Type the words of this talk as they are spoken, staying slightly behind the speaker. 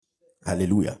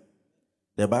Hallelujah.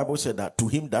 The Bible said that to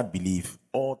him that believe,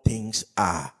 all things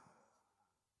are.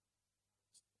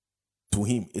 To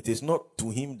him. It is not to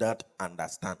him that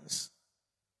understands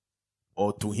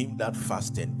or to him that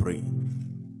fast and pray.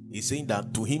 He's saying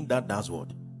that to him that does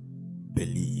what?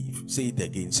 Believe. Say it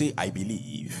again. Say, I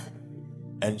believe.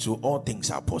 And so all things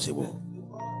are possible.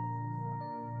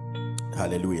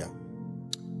 Hallelujah.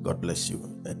 God bless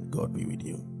you and God be with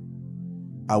you.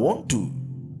 I want to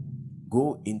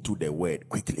go into the word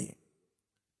quickly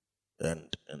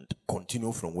and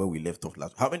continue from where we left off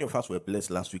last. How many of us were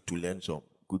blessed last week to learn some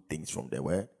good things from the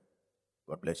word?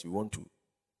 God bless you. We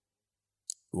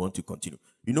want to continue.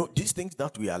 You know, these things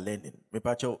that we are learning,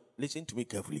 Mepacho, listen to me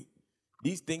carefully.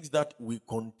 These things that we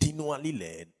continually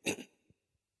learn,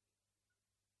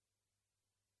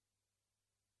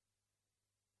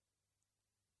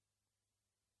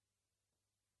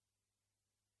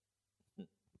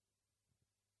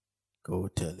 go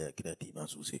tell the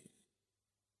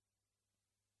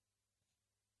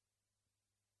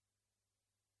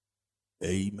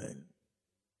Amen.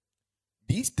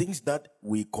 These things that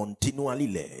we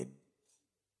continually learn,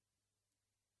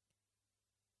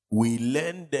 we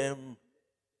learn them.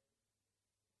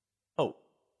 Oh,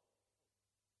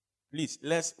 please,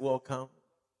 let's welcome.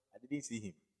 I didn't see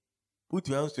him. Put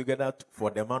your hands together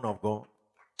for the man of God.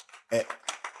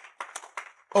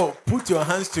 Put your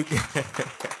hands together.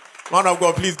 Man of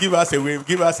God, please give us a wave.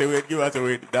 Give us a wave. Give us a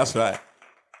wave. That's right.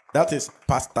 That is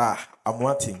Pastor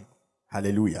Amwating.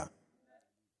 Hallelujah.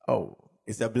 Oh,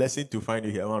 it's a blessing to find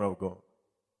you here, man of God.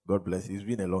 God bless you. It's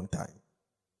been a long time.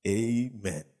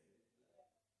 Amen.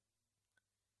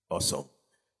 Awesome.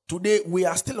 Today, we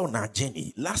are still on our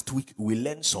journey. Last week, we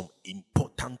learned some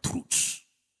important truths.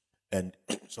 And,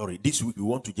 this week, we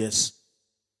want to just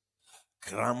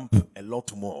cramp a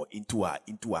lot more into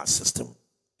our system.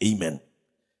 Amen.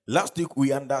 Last week,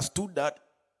 we understood that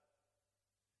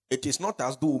it is not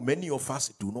as though many of us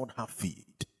do not have faith.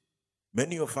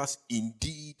 Many of us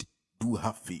indeed do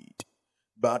have faith.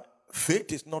 But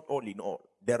faith is not all in all.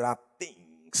 There are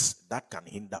things that can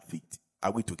hinder faith.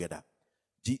 Are we together?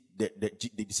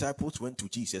 The disciples went to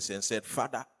Jesus and said,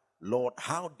 Father, Lord,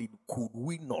 could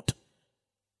we not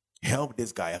help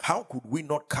this guy? How could we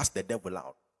not cast the devil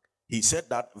out? He said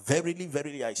that, verily,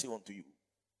 verily, I say unto you.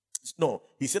 No,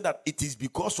 he said that it is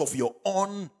because of your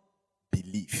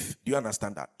unbelief. Do you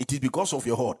understand that? It is because of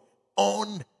your heart.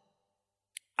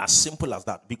 As simple as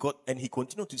that. And he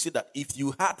continued to say that if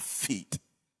you had faith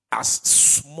as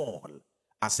small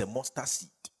as a mustard seed,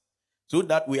 so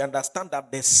that we understand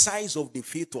that the size of the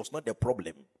faith was not the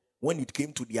problem when it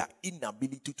came to their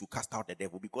inability to cast out the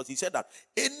devil. Because he said that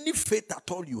any faith at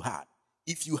all you had,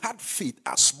 if you had faith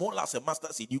as small as a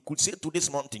mustard seed, you could say to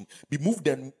this mountain, be moved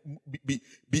and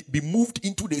be moved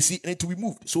into the sea, and it will be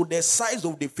moved. So the size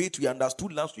of the faith we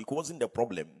understood last week wasn't the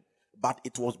problem, but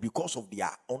it was because of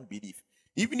their unbelief.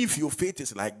 Even if your faith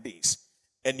is like this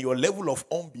and your level of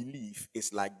unbelief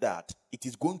is like that, it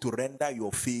is going to render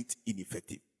your faith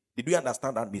ineffective. Did you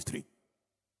understand that mystery?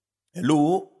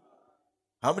 Hello?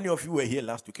 How many of you were here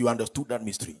last week? You understood that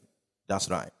mystery? That's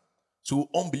right. So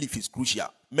unbelief is crucial.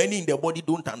 Many in the body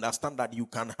don't understand that you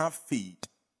can have faith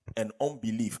and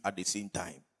unbelief at the same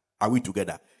time. Are we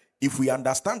together? If we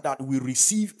understand that we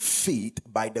receive faith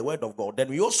by the word of God, then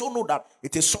we also know that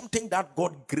it is something that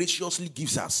God graciously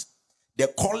gives us. The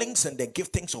callings and the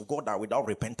giftings of God are without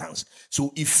repentance.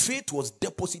 So if faith was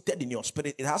deposited in your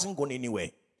spirit, it hasn't gone anywhere.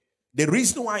 The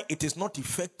reason why it is not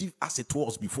effective as it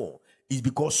was before is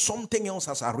because something else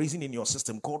has arisen in your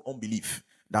system called unbelief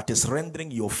that is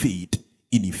rendering your faith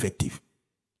ineffective.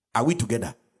 Are we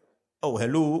together? Oh,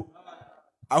 hello.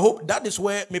 I hope that is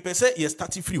where me say you're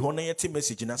starting free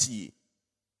message in.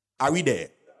 Are we there?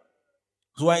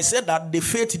 So I said that the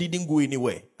faith didn't go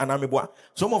anywhere. And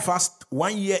some of us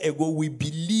 1 year ago, we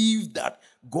believed that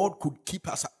God could keep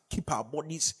our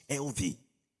bodies healthy.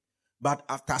 But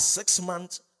after 6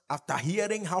 months, after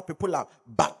hearing how people have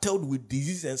battled with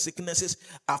disease and sicknesses,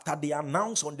 after they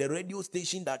announced on the radio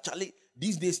station that, Charlie,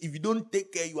 these days, if you don't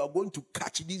take care, you are going to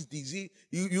catch this disease,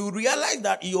 you realize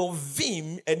that your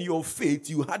vim and your faith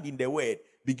you had in the word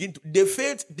the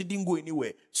faith didn't go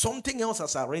anywhere. Something else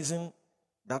has arisen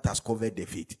that has covered the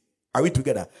faith. Are we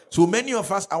together? So many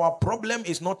of us, our problem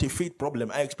is not a faith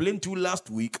problem. I explained to you last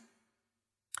week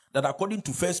that according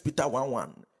to 1 Peter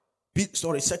 1:1,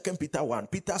 2 Peter 1,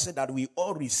 Peter said that we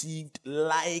all received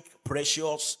like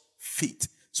precious faith.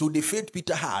 So the faith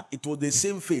Peter had, it was the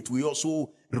same faith we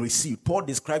also received. Paul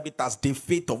described it as the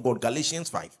faith of God. Galatians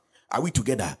 5. Are we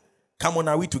together? Come on,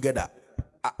 are we together?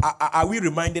 Are we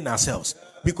reminding ourselves?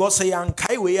 Because we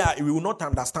will not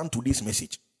understand today's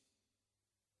message.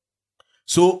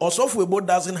 So Osofwebo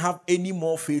doesn't have any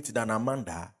more faith than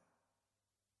Amanda.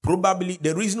 Probably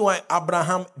the reason why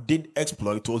Abraham did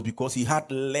exploit was because he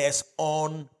had less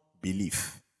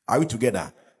unbelief. Are we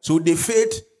together? So the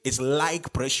faith is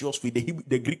like precious faith.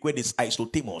 The Greek word is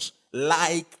isotemos,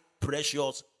 like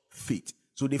precious faith.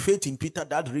 So the faith in Peter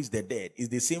that raised the dead is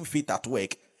the same faith at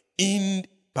work in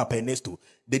Papa Ernesto.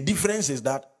 The difference is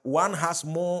that one has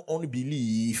more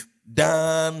unbelief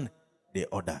than the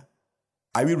other.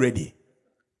 Are we ready?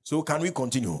 So can we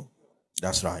continue?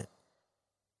 That's right.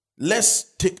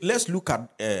 Let's look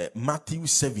at Matthew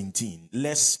 17.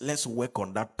 Let's work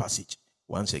on that passage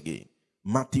once again.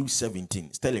 Matthew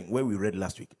 17. Sterling, where we read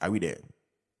last week. Are we there?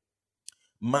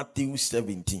 Matthew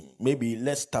 17. Maybe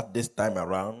let's start this time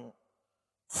around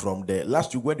from the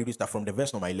last week. Where did we start? From the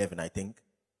verse number 11, I think.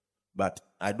 But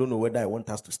I don't know whether I want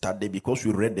us to start there because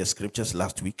we read the scriptures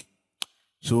last week.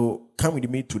 So come with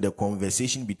me to the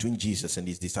conversation between Jesus and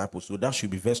his disciples. So that should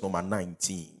be verse number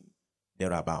 19,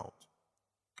 thereabout.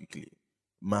 Quickly.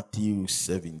 Matthew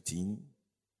 17.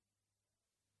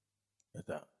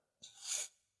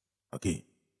 Okay.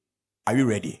 Are we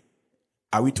ready?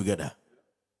 Are we together?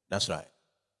 That's right.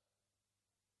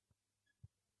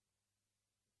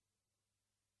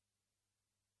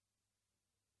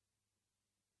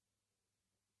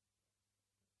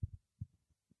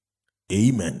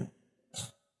 Amen.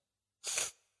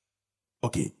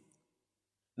 Okay.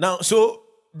 Now, so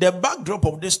the backdrop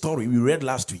of this story we read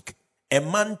last week, a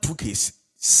man took his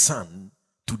son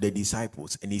to the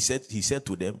disciples and he said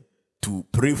to them to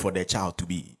pray for the child to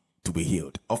be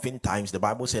healed. Oftentimes the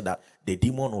Bible said that the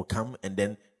demon will come and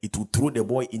then it will throw the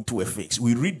boy into a fix.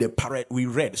 We read the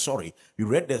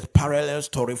parallel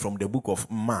story from the book of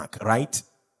Mark, right?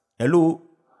 Hello?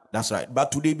 That's right.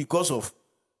 But today, because of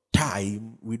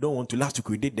time, we don't want to. Last week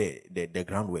we did the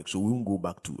groundwork, so we won't go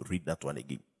back to read that one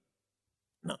again.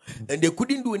 Now, and they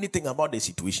couldn't do anything about the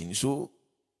situation. So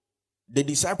the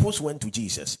disciples went to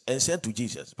Jesus and said to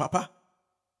Jesus, Papa,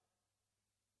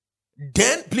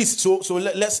 then please, so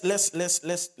let's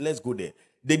go there.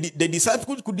 The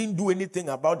disciples couldn't do anything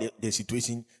about the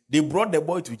situation. They brought the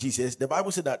boy to Jesus. The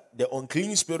Bible said that the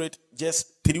unclean spirit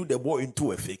just threw the boy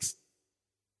into a fix.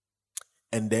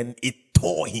 And then it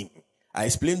tore him. I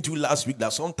explained to you last week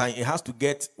that sometimes it has to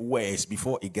get worse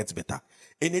before it gets better.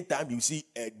 Anytime you see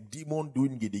a demon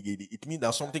doing gede, it means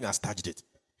that something has touched it.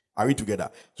 Are we together?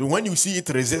 So when you see it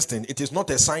resisting, it is not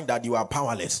a sign that you are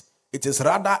powerless. It is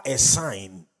rather a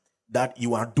sign that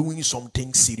you are doing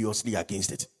something seriously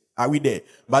against it. Are we there?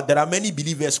 But there are many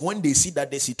believers, when they see that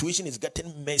the situation is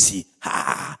getting messy,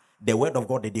 the word of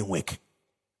God didn't work.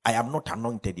 I am not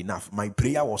anointed enough. My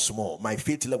prayer was small. My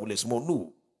faith level is small.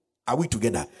 No. Are we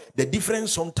together? The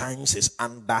difference sometimes is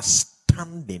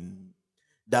understanding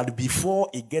that before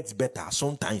it gets better,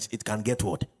 sometimes it can get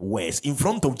what? Worse. In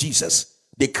front of Jesus,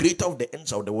 the creator of the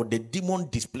ends of the world, the demon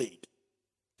displayed,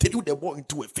 threw the boy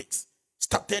into a fix,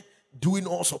 started doing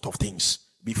all sorts of things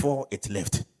before it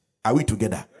left. Are we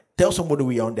together? Tell somebody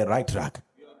we are on the right track.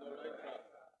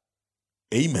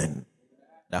 Amen.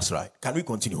 That's right. Can we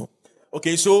continue?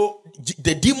 Okay, so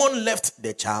the demon left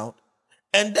the child,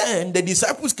 and then the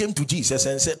disciples came to Jesus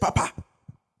and said, Papa,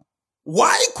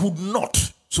 why could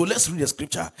not? So let's read the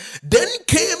scripture. Then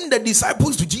came the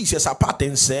disciples to Jesus apart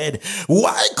and said,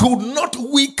 why could not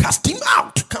we cast him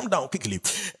out? Come down quickly.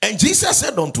 And Jesus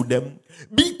said unto them,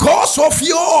 because of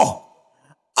your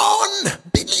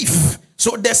unbelief.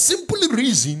 So the simple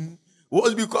reason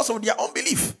was because of their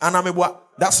unbelief.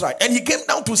 That's right. And he came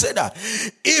down to say that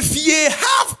if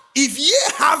ye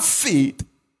have faith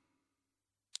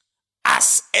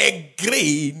as a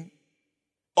grain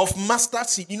of mustard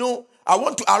seed. I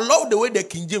love the way the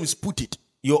King James put it.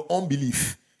 Your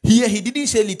unbelief. Here he didn't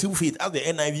say little faith as the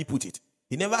NIV put it.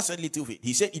 He never said little faith.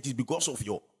 He said it is because of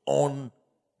your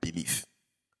unbelief.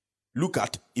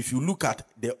 If you look at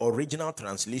the original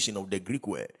translation of the Greek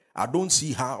word, I don't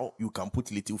see how you can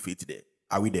put little faith there.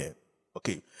 Are we there?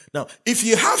 Okay. Now, if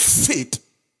you have faith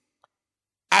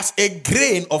as a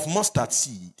grain of mustard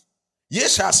seed, ye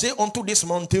shall say unto this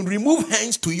mountain, remove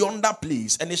hence to yonder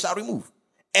place, and it shall remove.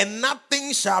 And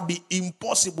nothing shall be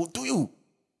impossible to you.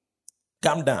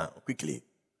 Calm down quickly.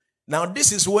 Now,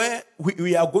 this is where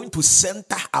we are going to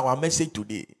center our message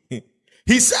today.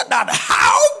 He said that,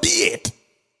 howbeit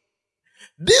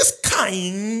this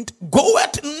kind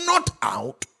goeth not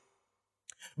out,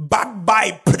 but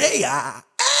by prayer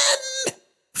and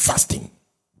fasting.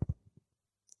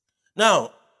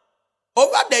 Now,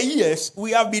 over the years,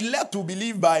 we have been led to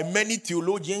believe by many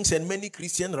theologians and many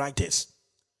Christian writers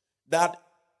that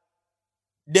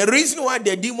the reason why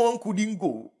the demon couldn't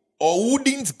go or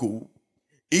wouldn't go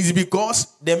It's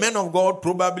because the men of God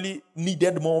probably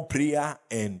needed more prayer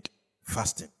and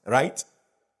fasting, right?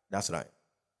 That's right.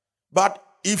 But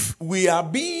if we are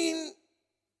being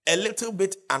a little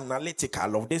bit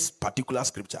analytical of this particular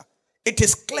scripture, it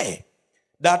is clear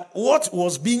that what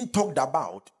was being talked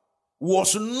about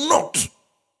was not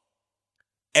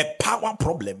a power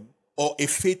problem or a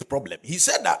faith problem. He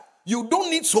said that you don't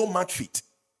need so much faith.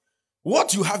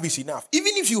 What you have is enough.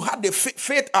 Even if you had the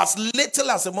faith as little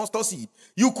as a mustard seed,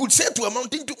 you could say to a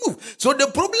mountain to move. So the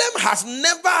problem has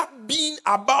never been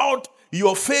about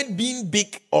your faith being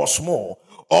big or small,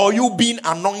 or you being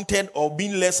anointed or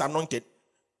being less anointed.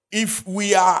 If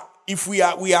we are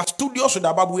studious with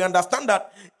the Bible, we understand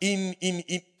that in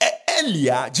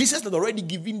earlier Jesus had already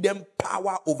given them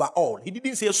power over all. He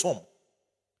didn't say some.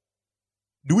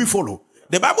 Do we follow?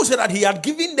 The Bible said that he had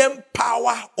given them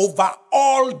power over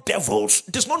all devils.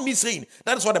 It is not me saying.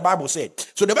 That is what the Bible said.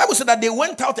 So the Bible said that they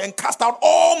went out and cast out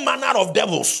all manner of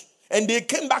devils. And they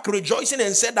came back rejoicing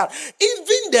and said that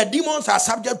even the demons are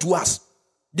subject to us.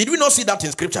 Did we not see that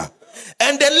in scripture?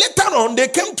 And then later on, they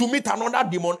came to meet another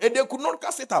demon and they could not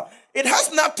cast it out. It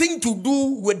has nothing to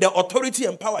do with the authority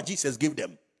and power Jesus gave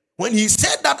them. When he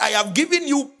said that I have given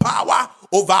you power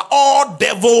over all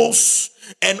devils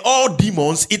and all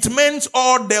demons, it meant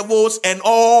all devils and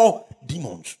all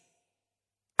demons.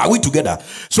 Are we together?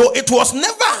 So it was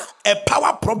never a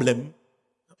power problem,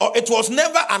 or it was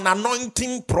never an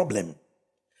anointing problem.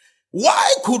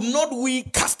 Why could not we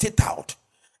cast it out?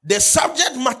 The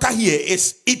subject matter here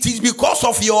is it is because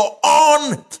of your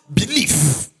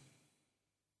unbelief.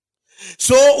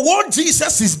 So what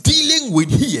Jesus is dealing with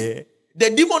here, the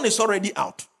demon is already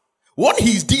out. What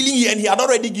he's dealing here, and he had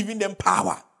already given them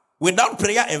power. Without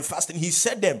prayer and fasting, he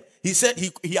said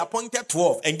he appointed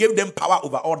 12 and gave them power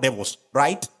over all devils,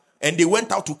 right? And they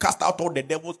went out to cast out all the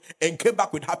devils and came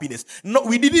back with happiness. No,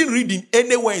 we didn't read in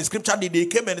anywhere in scripture that they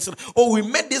came and they said, oh, we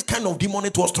met this kind of demon,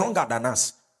 it was stronger than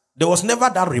us. There was never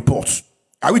that report.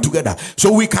 Are we together?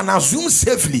 So we can assume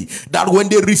safely that when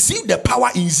they received the power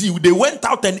in zeal, they went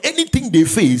out and anything they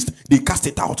faced, they cast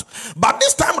it out. But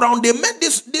this time around, they met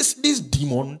this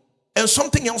demon and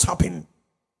something else happened.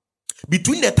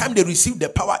 Between the time they received the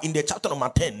power in the chapter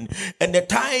number 10 and the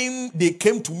time they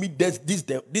came to meet this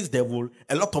devil,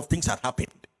 a lot of things had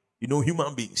happened. You know,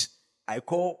 human beings, I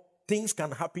call things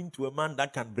can happen to a man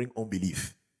that can bring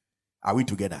unbelief. Are we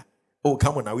together? Oh,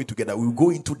 come on, are we together? We'll go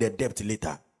into the depth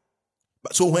later.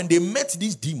 But so when they met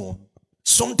this demon,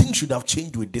 something should have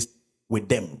changed with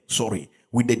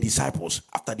the disciples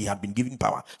after they had been given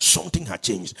power. Something had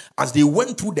changed. As they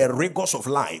went through the rigors of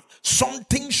life,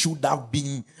 something should have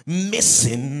been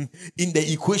missing in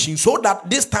the equation so that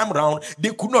this time around they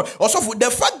could not. Also, for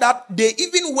the fact that they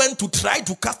even went to try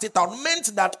to cast it out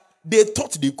meant that they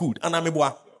thought they could. And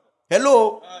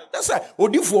hello? That's right.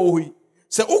 Odifo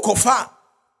say Okofa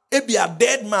be a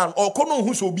dead man or kono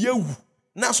who so be a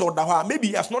maybe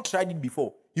he has not tried it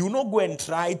before. He will not go and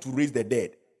try to raise the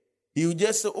dead. He will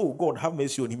just say, oh God, have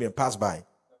mercy on him and pass by.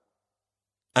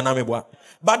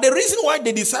 But the reason why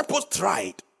the disciples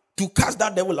tried to cast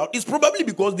that devil out is probably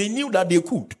because they knew that they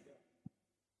could.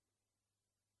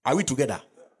 Are we together?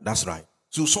 That's right.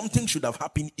 So something should have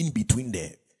happened in between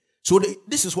there. So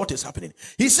this is what is happening.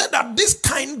 He said that this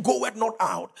kind goeth not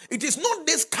out. It is not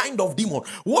this kind of demon.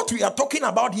 What we are talking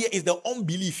about here is the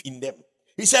unbelief in them.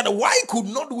 He said, why could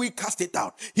not we cast it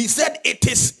out? He said, it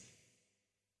is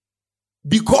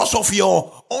because of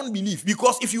your unbelief.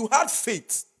 Because if you had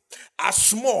faith as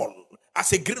small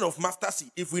as a grain of mustard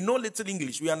seed, if we know little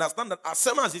English, we understand that as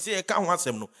soon as he say,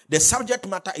 the subject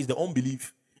matter is the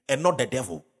unbelief and not the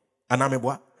devil.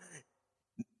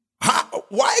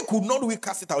 Why could not we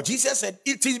cast it out? Jesus said,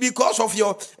 it is because of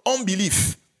your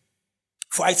unbelief.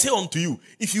 For I say unto you,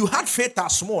 if you had faith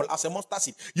as small as a mustard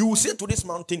seed, you will say to this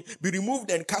mountain, be removed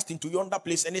and cast into yonder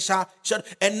place, and it shall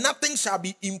and nothing shall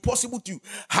be impossible to you.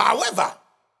 However,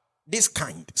 this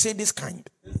kind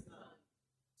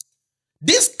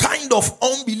of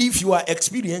unbelief you are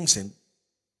experiencing,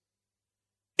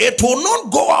 it will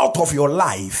not go out of your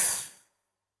life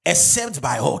except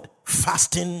by what?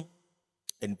 Fasting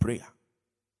and prayer.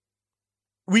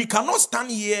 We cannot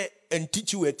stand here and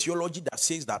teach you a theology that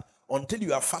says that until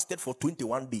you have fasted for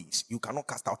 21 days, you cannot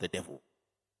cast out the devil.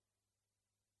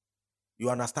 You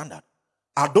understand that?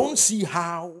 I don't see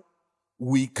how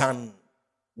we can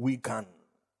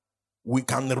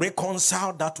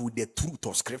reconcile that with the truth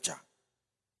of scripture.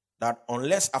 That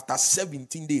unless after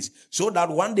 17 days, so that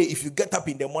one day if you get up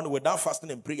in the morning without fasting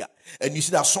and prayer and you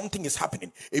see that something is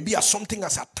happening, maybe something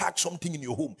has attacked something in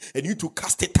your home and you need to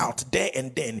cast it out there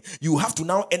and then, you have to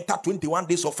now enter 21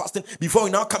 days of fasting before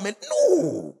you now come in.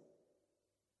 No.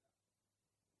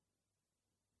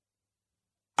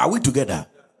 Are we together?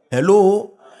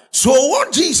 Hello? So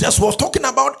what Jesus was talking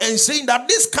about and saying that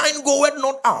this kind goeth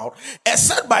not out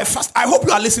except by fast. I hope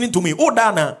you are listening to me. Oh,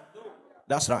 Dana.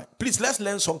 That's right. Please, let's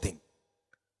learn something.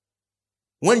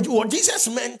 What Jesus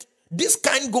meant, this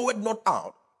kind goeth not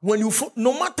out. When you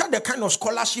no matter the kind of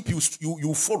scholarship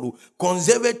you follow,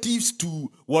 conservatives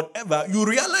to whatever, you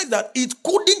realize that it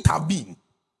couldn't have been.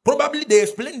 Probably they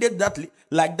explained it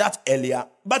like that earlier,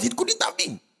 but it couldn't have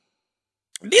been.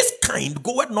 This kind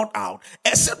goeth not out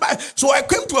except by. So I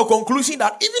came to a conclusion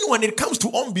that even when it comes to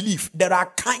unbelief, there are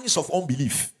kinds of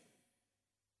unbelief.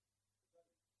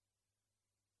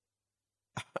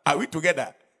 Are we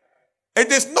together?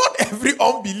 It is not every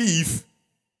unbelief.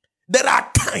 There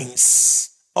are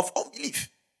kinds of unbelief.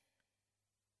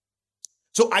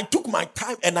 So I took my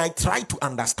time and I tried to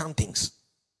understand things.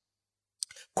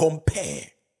 Compare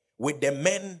with the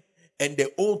men and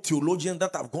the old theologians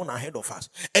that have gone ahead of us.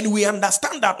 And we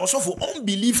understand that also for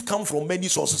unbelief come from many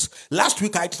sources. Last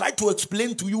week I tried to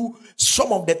explain to you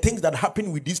some of the things that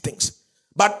happen with these things.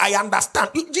 But I understand.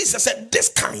 Jesus said this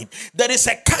kind. There is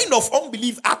a kind of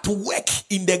unbelief at work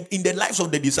in the lives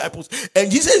of the disciples. And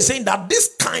Jesus is saying that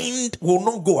this kind will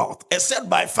not go out except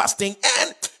by fasting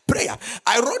and prayer.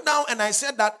 I wrote down and I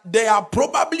said that there are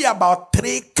probably about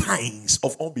 3 kinds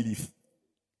of unbelief.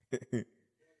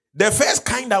 The first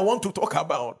kind I want to talk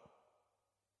about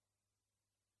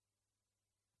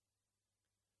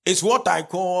is what I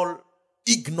call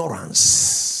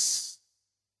ignorance.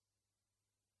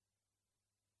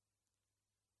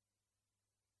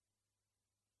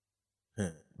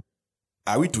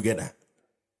 Are we together?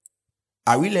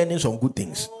 Are we learning some good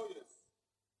things?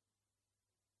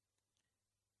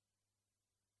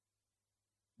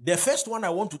 The first one I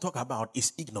want to talk about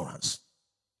is ignorance.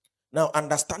 Now,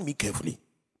 understand me carefully.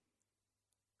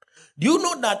 Do you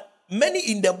know that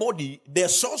many in the body, the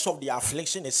source of the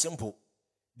affliction is simple?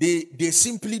 They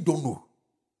simply don't know.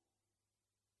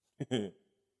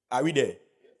 Are we there?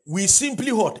 We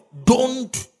simply what?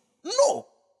 Don't know.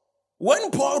 When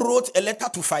Paul wrote a letter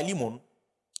to Philemon,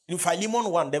 in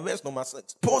Philemon 1, the verse number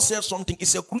 6, Paul said something.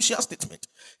 It's a crucial statement.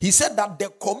 He said that the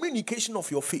communication of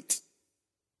your faith,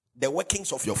 the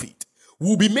workings of your faith,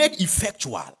 will be made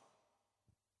effectual.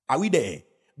 Are we there?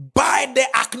 By the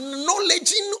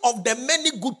acknowledging of the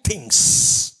many good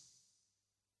things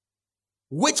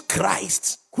which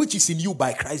is in you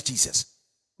by Christ Jesus.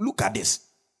 Look at this.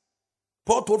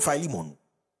 Paul told Philemon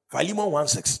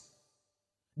 1:6,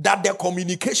 that the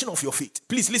communication of your faith,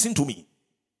 please listen to me.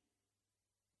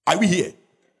 Are we here?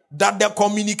 That the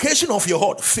communication of your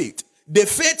heart, faith, the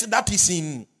faith that is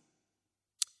in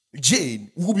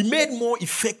Jane will be made more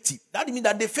effective. That means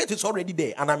that the faith is already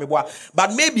there,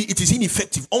 but maybe it is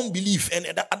ineffective, unbelief, and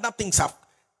other things have,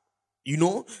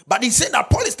 But he said that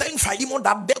Paul is telling Philemon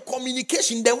that the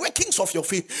communication, the workings of your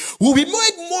faith will be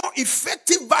made more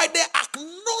effective by the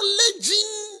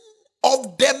acknowledging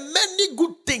of the many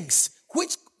good things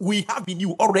which we have in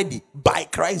you already by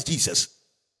Christ Jesus.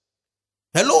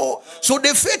 Hello? So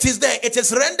the faith is there. It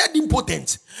is rendered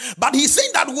impotent. But he's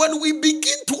saying that when we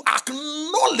begin to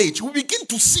acknowledge, we begin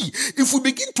to see, if we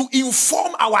begin to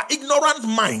inform our ignorant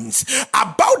minds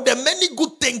about the many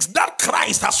good things that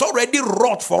Christ has already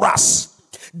wrought for us,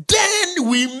 then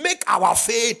we make our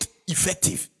faith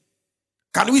effective.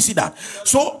 Can we see that?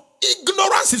 So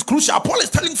ignorance is crucial. Paul is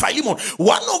telling Philemon,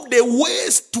 one of the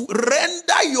ways to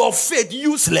render your faith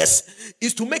useless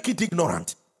is to make it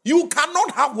ignorant. You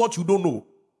cannot have what you don't know.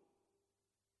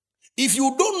 If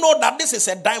you don't know that this is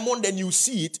a diamond and you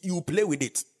see it, you play with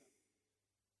it.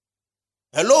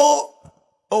 Hello?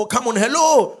 Oh, come on,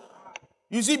 hello.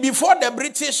 You see, before the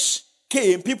British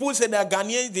came, people said that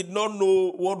Ghanaians did not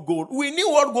know what gold. We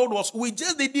knew what gold was. We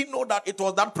just didn't know that it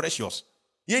was that precious.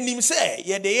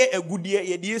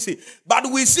 But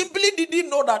we simply didn't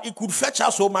know that it could fetch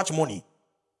us so much money.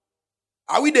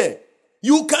 Are we there?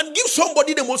 You can give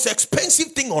somebody the most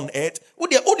expensive thing on earth.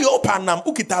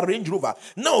 Range Rover.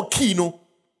 Now kino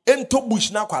ento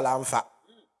bush na kwalamfa.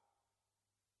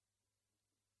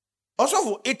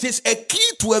 Also, it is a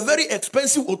key to a very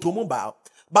expensive automobile,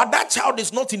 but that child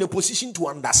is not in a position to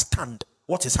understand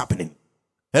what is happening.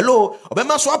 Hello,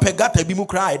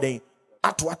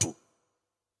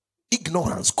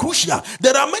 ignorance, crucial.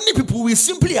 There are many people we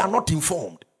simply are not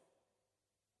informed.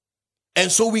 And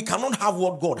so we cannot have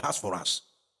what God has for us.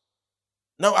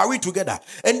 Now, are we together?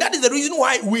 And that is the reason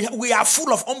why we are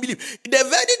full of unbelief. The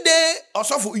very day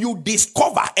also you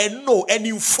discover and know and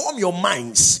inform your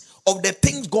minds of the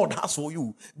things God has for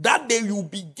you, that day you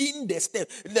begin the step.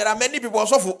 There are many people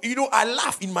also, I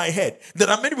laugh in my head. There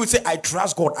are many people say, I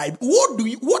trust God.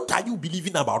 What are you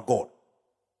believing about God?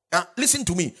 Listen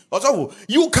to me. Also,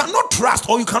 you cannot trust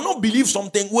or you cannot believe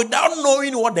something without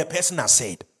knowing what the person has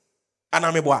said. And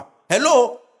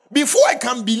hello? Before I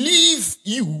can believe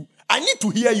you, I need to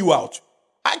hear you out.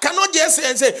 I cannot just say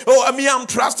and say, oh, me, I'm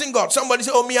trusting God. Somebody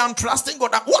say, oh, me, I'm trusting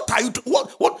God. What are you?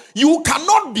 What? You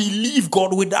cannot believe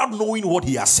God without knowing what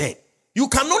He has said. You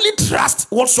can only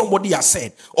trust what somebody has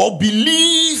said or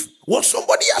believe what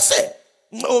somebody has said.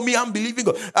 Oh, me, I'm believing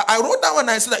God. I wrote down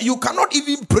and I said that you cannot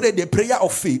even pray the prayer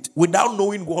of faith without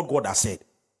knowing what God has said.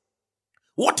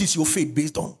 What is your faith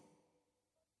based on?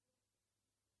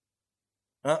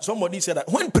 Somebody said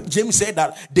that when James said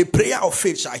that the prayer of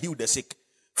faith shall heal the sick.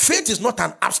 Faith is not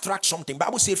an abstract something.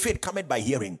 Bible says faith cometh by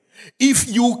hearing. If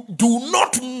you do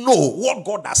not know what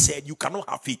God has said, you cannot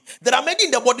have faith. There are many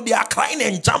in the body, they are crying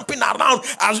and jumping around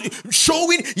as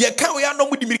showing they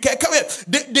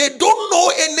don't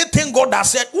know anything God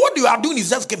has said. What you are doing is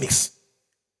just gimmicks.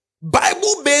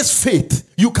 Bible-based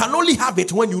faith, you can only have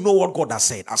it when you know what God has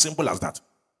said. As simple as that.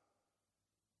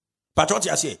 But what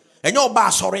you say, and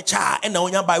your sorry cha and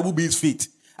on your Bible-based faith.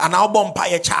 And our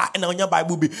bumpire cha and on your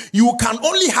Bible. You can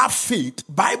only have faith,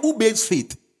 Bible-based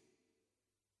faith,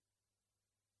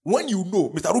 when you know,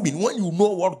 Mr. Rubin, when you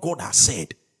know what God has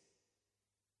said.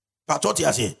 But what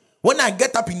you say, when I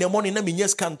get up in the morning, I mean,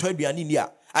 yes, can tell you in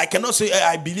India. I cannot say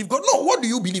I believe God. No, what do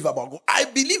you believe about God? I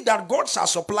believe that God shall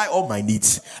supply all my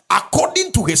needs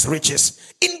according to His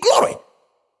riches in glory.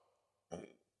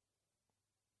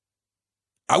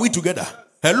 Are we together?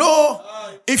 Hello?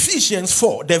 Ephesians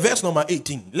 4, the verse number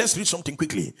 18. Let's read something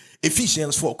quickly.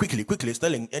 Ephesians 4, quickly. It's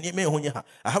telling.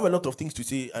 I have a lot of things to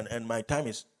say, and my time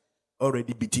is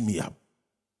already beating me up.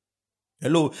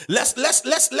 Hello. Let's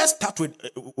start with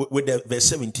the verse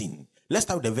 17. Let's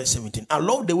start with the verse 17. I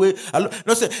love the way.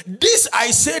 This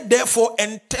I say therefore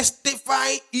and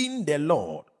testify in the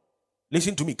Lord.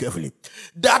 Listen to me carefully.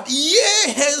 That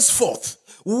ye henceforth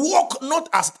walk not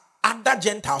as other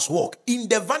Gentiles walk in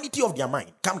the vanity of their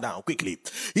mind. Calm down quickly.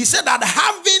 He said that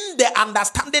having the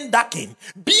understanding darkened,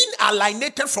 being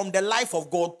alienated from the life of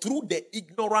God through the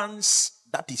ignorance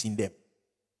that is in them.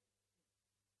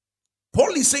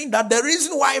 Paul is saying that the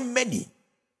reason why many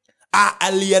are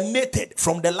alienated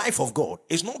from the life of God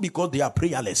is not because they are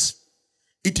prayerless.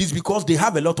 It is because they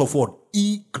have a lot of what?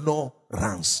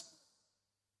 Ignorance.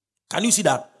 Can you see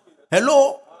that?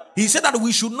 Hello? He said that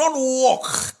we should not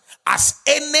walk as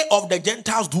any of the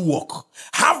Gentiles do walk,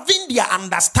 having their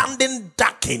understanding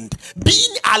darkened,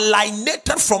 being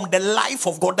alienated from the life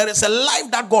of God. There is a life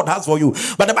that God has for you,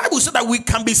 but the Bible said that we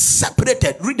can be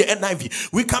separated. Read the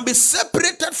NIV. We can be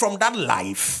separated from that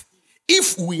life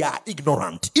if we are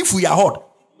ignorant. If we are what?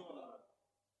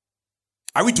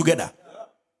 Are we together?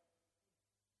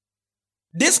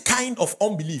 This kind of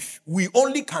unbelief, we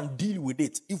only can deal with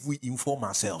it if we inform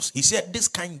ourselves. He said, this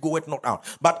kind goeth not out.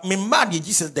 But remember,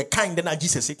 Jesus, the kind that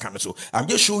Jesus said can. So I'm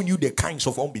just showing you the kinds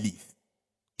of unbelief.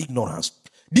 Ignorance.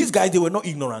 These guys, they were not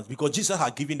ignorant because Jesus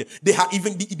had given them. They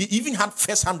even had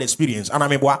first-hand experience. And I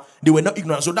mean, they were not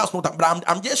ignorant. So that's not. But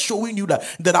I'm just showing you that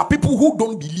there are people who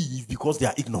don't believe because they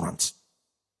are ignorant.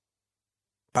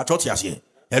 Patriotias here.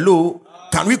 Hello,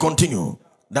 can we continue?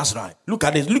 That's right. Look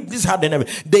at this. Look, this is how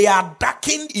they are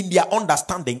darkened in their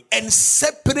understanding and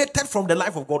separated from the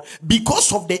life of God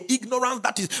because of the ignorance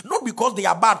that is, not because they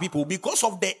are bad people, because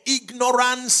of the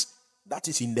ignorance that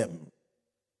is in them.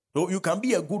 So you can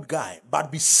be a good guy,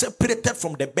 but be separated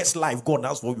from the best life God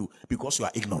has for you because you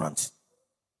are ignorant.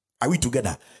 Are we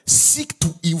together? Seek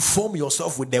to inform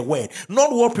yourself with the word.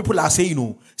 Not what people are saying.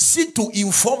 No. Seek to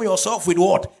inform yourself with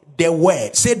what? The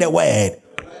word. Say the word.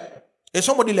 Is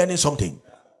somebody learning something?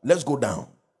 Let's go down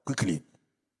quickly.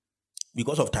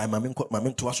 Because of time,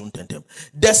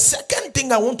 the second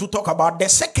thing I want to talk about, the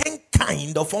second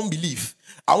kind of unbelief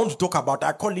I want to talk about,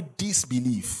 I call it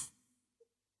disbelief.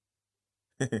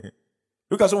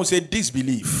 Look at someone say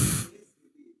disbelief.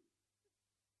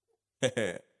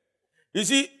 You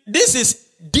see, this is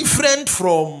different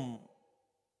from,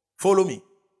 follow me.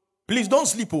 Please don't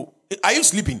sleep. Are you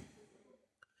sleeping?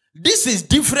 This is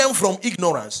different from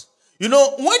ignorance. You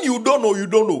know, when you don't know, you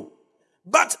don't know.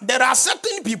 But there are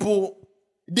certain people,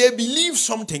 they believe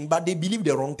something, but they believe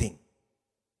the wrong thing.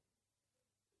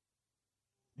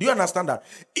 Do you understand that?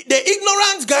 The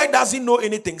ignorant guy doesn't know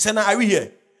anything. Senna, are we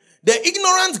here? The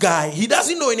ignorant guy, he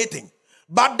doesn't know anything.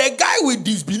 But the guy with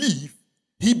disbelief,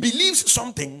 he believes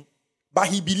something, but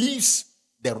he believes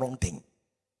the wrong thing.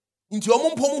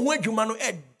 Ignorant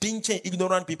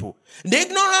people. The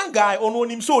ignorant guy,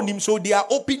 so they are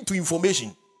open to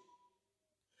information.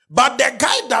 But the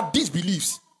guy that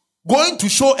disbelieves, going to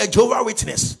show a Jehovah's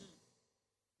Witness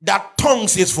that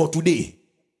tongues is for today.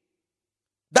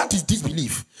 That is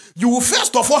disbelief. You will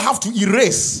first of all have to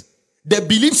erase the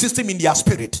belief system in their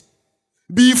spirit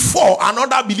before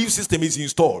another belief system is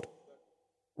installed.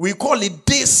 We call it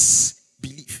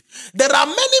disbelief. There are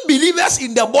many believers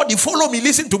in the body. Follow me,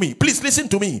 listen to me. Please listen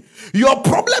to me. Your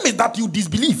problem is that you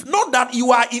disbelieve. Not that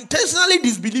you are intentionally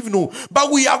disbelieving, no.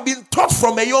 But we have been taught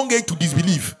from a young age to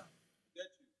disbelieve.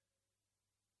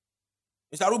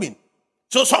 Mr. Rubin.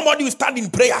 So somebody will stand in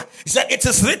prayer. He said, it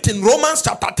is written, Romans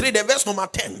chapter 3, the verse number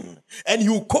 10. And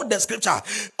you quote the scripture.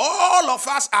 All of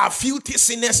us are filthy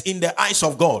sinners in the eyes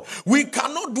of God. We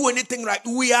cannot do anything right.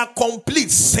 We are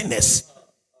complete sinners.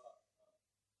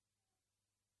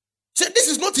 So this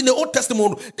is not in the Old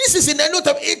Testament. This is in the New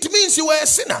Testament. It means you were a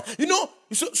sinner. You know,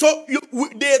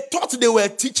 they thought they were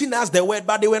teaching us the word,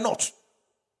 but they were not.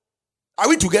 Are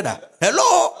we together?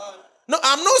 Hello? No,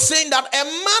 I'm not saying that a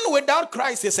man without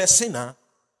Christ is a sinner.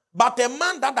 But a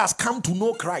man that has come to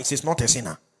know Christ is not a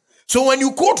sinner. So when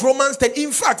you quote Romans 10,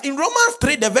 in fact, in Romans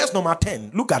 3, the verse number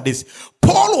 10, look at this.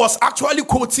 Paul was actually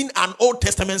quoting an Old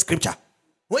Testament scripture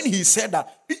when he said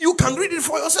that. You can read it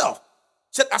for yourself.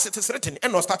 He said, as it is written,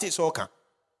 and no started so okay.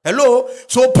 Hello?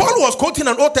 So Paul was quoting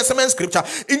an Old Testament scripture.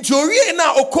 In theory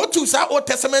now, or quote to say Old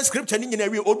Testament scripture,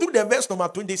 or do the verse number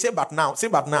 20, say but now. Say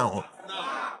but now.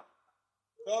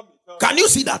 Can you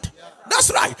see that?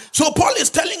 That's right. So Paul is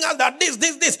telling us that this,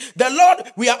 the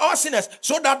Lord, we are all sinners,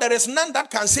 so that there is none that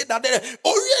can say that.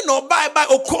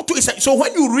 So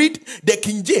when you read the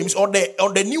King James or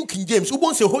the New King James, you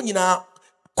won't say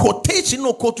quotation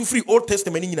or quote free Old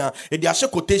Testament. They say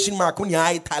quotation mark when you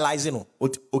italicing.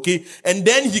 Okay, and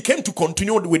then he came to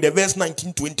continue with the verse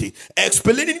 19-20,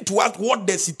 explaining to us what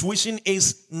the situation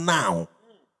is now.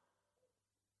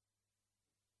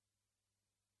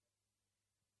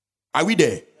 Are we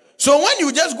there? So when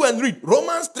you just go and read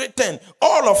Romans 3:10,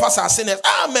 all of us are sinners.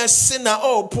 I'm a sinner.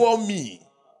 Oh, poor me.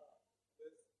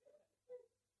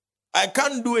 I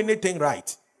can't do anything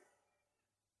right.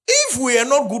 If we are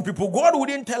not good people, God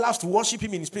wouldn't tell us to worship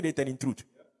him in spirit and in truth.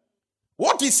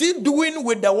 What is he doing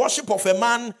with the worship of a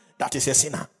man that is a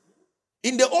sinner?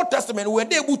 In the Old Testament, were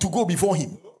they able to go before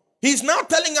him? He's now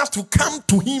telling us to come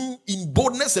to him in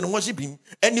boldness and worship him.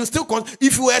 And you still,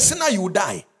 if you are a sinner, you will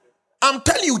die. I'm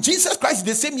telling you, Jesus Christ is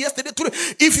the same yesterday, today.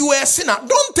 If you were a sinner,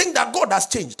 don't think that God has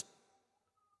changed.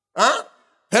 Huh?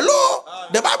 Hello?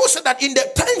 The Bible said that in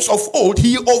the times of old,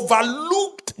 he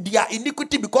overlooked their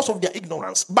iniquity because of their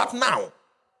ignorance. But now,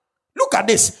 look at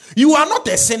this. You are not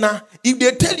a sinner. If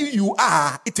they tell you you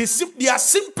are, they are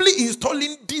simply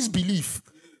installing disbelief.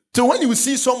 So when you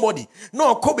see somebody,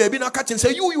 no, Kobe, be not catching,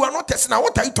 say, you are not a sinner.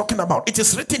 What are you talking about? It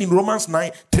is written in Romans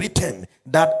 9:3-10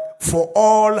 that for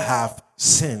all have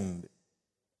sinned.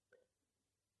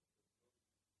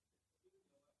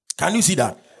 Can you see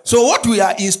that? So what we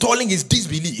are installing is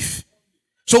disbelief.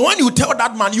 So when you tell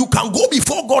that man, you can go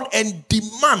before God and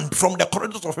demand from the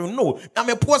corridors of heaven, no, I'm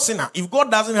a poor sinner. If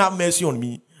God doesn't have mercy on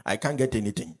me, I can't get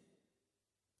anything.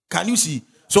 Can you see?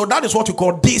 So that is what we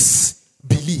call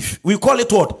disbelief. We call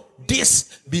it what?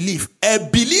 Disbelief. A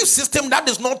belief system that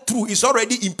is not true is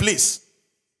already in place.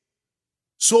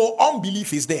 So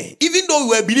unbelief is there. Even though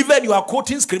you are a believer and you are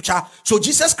quoting scripture, so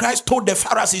Jesus Christ told the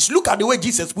Pharisees, look at the way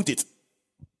Jesus put it.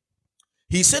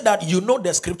 He said that you know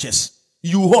the scriptures.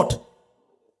 You what?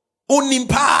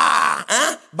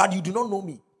 Onimpa. But you do not know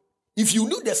me. If you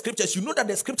knew the scriptures, you know that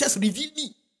the scriptures reveal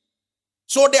me.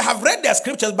 So they have read the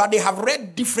scriptures, but they have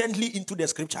read differently into the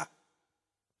scripture.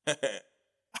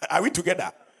 Are we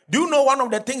together? Do you know one of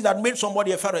the things that made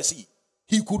somebody a Pharisee?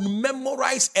 He could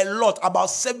memorize a lot, about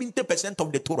 70%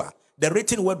 of the Torah, the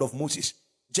written word of Moses,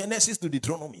 Genesis to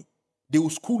Deuteronomy. They will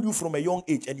school you from a young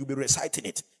age and you'll be reciting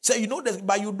it. Say, you know this,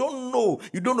 but you don't know.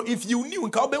 You don't know. If you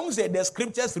knew, said the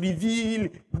scriptures reveal.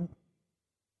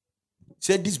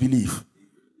 Say disbelief.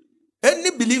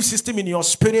 Any belief system in your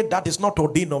spirit that is not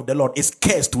ordained of the Lord is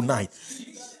cursed tonight.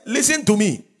 Listen to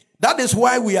me. That is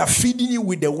why we are feeding you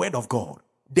with the word of God.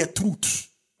 The truth.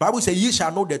 Bible says, ye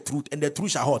shall know the truth, and the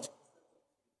truth shall what?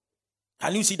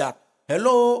 Can you see that?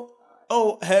 Hello?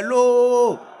 Oh,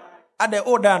 hello. At the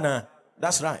Odana.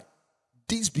 That's right.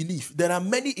 Disbelief. There are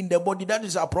many in the body. That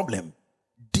is our problem.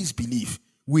 Disbelief.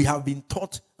 We have been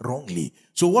taught wrongly.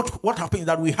 So what happens is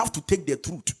that we have to take the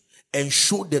truth and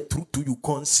show the truth to you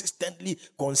consistently,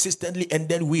 and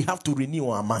then we have to renew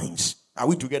our minds. Are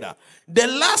we together? The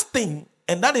last thing,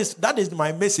 and that is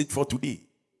my message for today.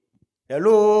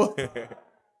 Hello?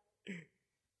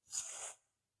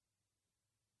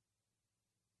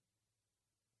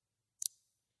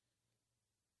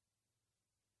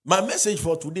 My message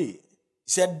for today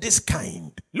said this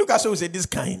kind. Look at so we say this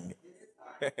kind.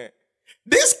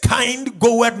 This kind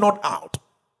goeth not out,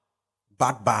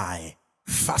 but by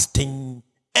fasting,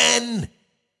 and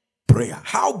prayer.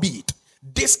 Howbeit,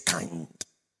 this kind.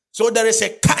 So there is a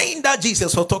kind that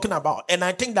Jesus was talking about, and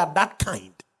I think that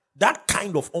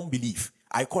kind of unbelief,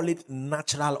 I call it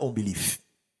natural unbelief.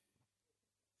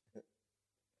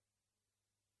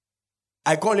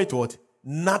 I call it what?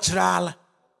 Natural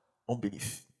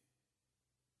unbelief.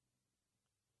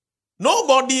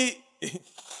 Nobody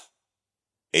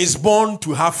is born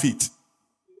to have faith.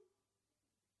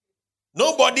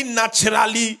 Nobody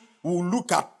naturally will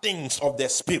look at things of the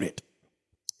spirit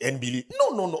and believe.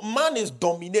 No. Man is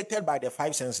dominated by the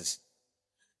five senses.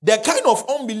 The kind of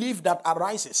unbelief that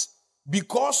arises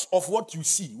because of what you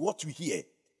see, what you hear,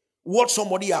 what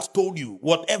somebody has told you,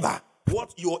 whatever,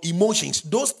 what your emotions,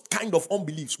 those kind of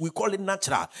unbeliefs, we call it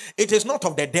natural. It is not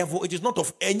of the devil. It is not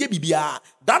of any bibia.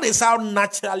 That is how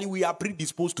naturally we are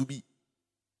predisposed to be.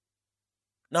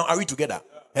 Now, are we together?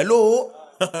 Hello?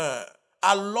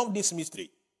 I love this mystery.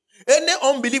 Any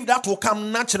unbelief that will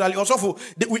come naturally, also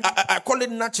I call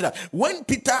it natural. When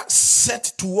Peter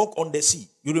set to walk on the sea,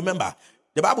 you remember,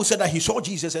 the Bible said that he saw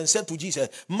Jesus and said to Jesus,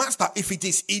 Master, if it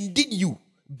is indeed you,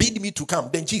 bid me to come.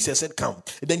 Then Jesus said, come.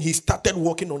 Then he started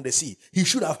walking on the sea. He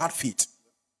should have had faith.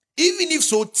 Even if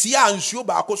so,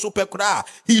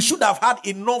 he should have had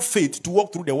enough faith to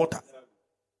walk through the water.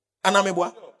 And the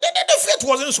faith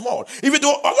wasn't small. If it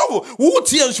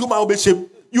was,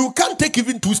 you can't take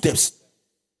even 2 steps.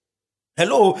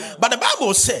 Hello? But the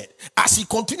Bible said, as he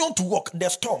continued to walk, the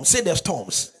storms, say the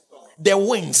storms, the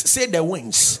winds, say the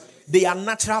winds, they are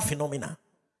natural phenomena.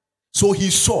 So he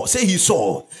saw, say he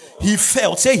saw, he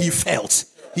felt, say he felt,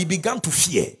 he began to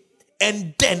fear,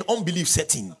 and then unbelief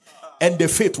set in, and the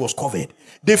faith was covered.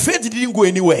 The faith didn't go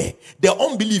anywhere. The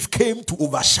unbelief came to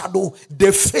overshadow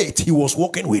the faith he was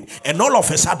walking with, and all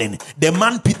of a sudden, the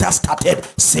man Peter started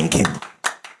sinking.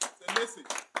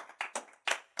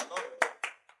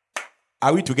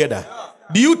 Are we together?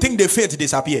 Do you think the faith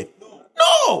disappeared?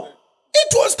 No,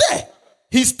 it was there.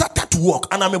 He started to walk,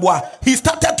 and he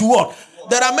started to walk.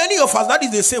 There are many of us that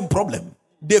is the same problem.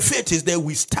 The faith is there,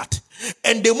 we start.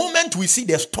 And the moment we see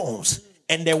the storms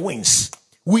and the winds,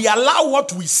 we allow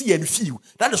what we see and feel.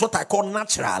 That is what I call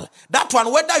natural. That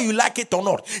one, whether you like it or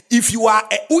not, if you are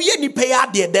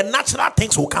the natural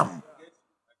things will come.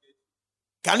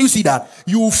 Can you see that?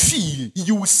 You feel,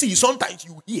 you see, sometimes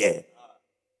you hear.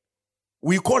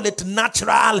 We call it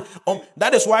natural.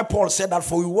 That is why Paul said that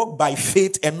for we walk by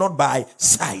faith and not by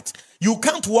sight. You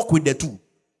can't walk with the two.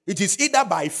 It is either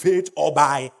by faith or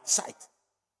by sight.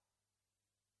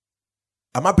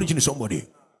 Am I preaching to somebody?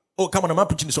 Oh, come on, am I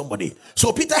preaching to somebody?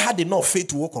 So Peter had enough faith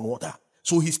to walk on water.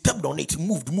 So he stepped on it,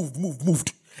 moved.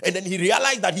 And then he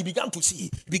realized that he began to see,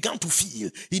 he began to feel,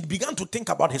 he began to think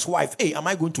about his wife. Hey, am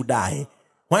I going to die?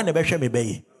 Why never share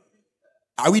me?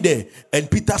 Are we there? And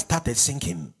Peter started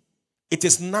sinking. It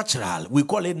is natural. We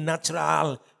call it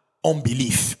natural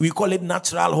unbelief. We call it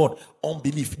natural what?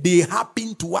 Unbelief. They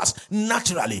happen to us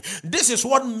naturally. This is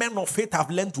what men of faith have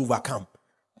learned to overcome.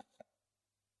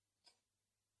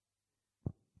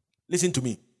 Listen to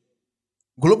me.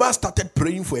 Global started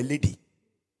praying for a lady.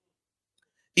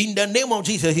 In the name of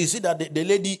Jesus, he said that the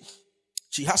lady,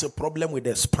 she has a problem with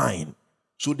her spine.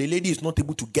 So the lady is not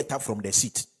able to get up from the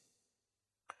seat.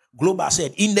 Global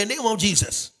said, in the name of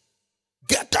Jesus,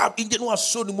 get up. Global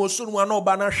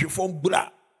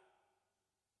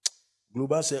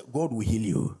said, God will heal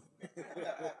you.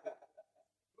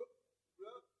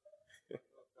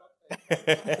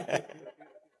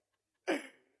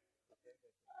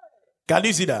 Can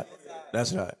you see that?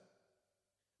 That's right.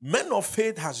 Men of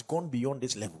faith has gone beyond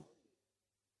this level.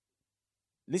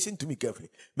 Listen to me carefully.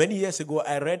 Many years ago,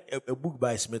 I read a book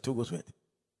by Smith Wigglesworth.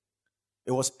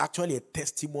 It was actually a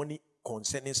testimony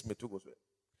concerning Smith Wigglesworth.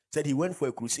 Said he went for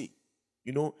a crusade,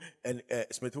 and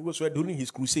Smith Wigglesworth during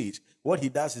his crusades, what he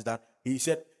does is that he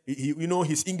said,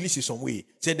 his English is some way.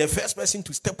 Said the first person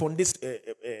to step on this,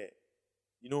 the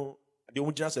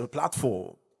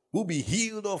platform will be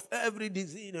healed of every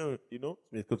disease.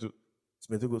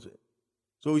 Smith Wigglesworth.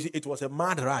 So you see, it was a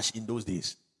mad rush in those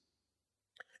days.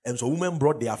 And so women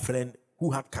brought their friend who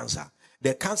had cancer.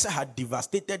 The cancer had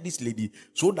devastated this lady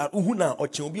so that uhuna or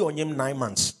be on 9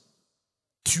 months.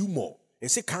 Tumor. They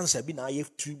say cancer be now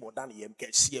have tumor than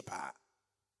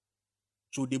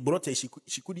so they brought her, she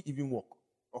couldn't even walk.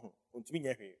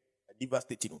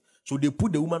 Devastating. So they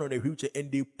put the woman on a wheelchair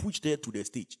and they pushed her to the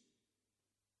stage.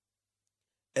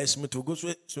 And Smith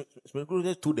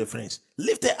Wigglesworth told the friends,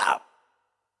 lift her up.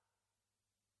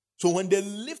 So when they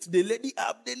lift the lady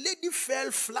up, the lady fell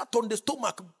flat on the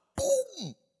stomach.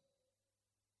 Boom!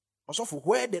 Also for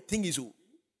where the thing is.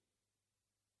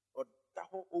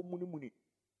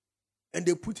 And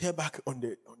they put her back on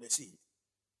the seat.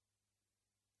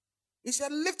 He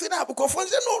said, lift it up. Because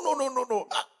said, no.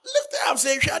 Lift it up.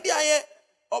 Say, Shadi,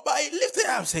 lift it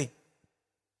up. Say,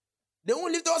 they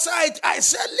won't lift us. I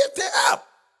said, lift it up.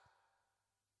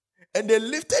 And they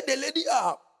lifted the lady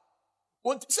up.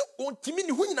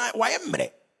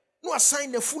 No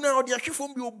assign the funeral,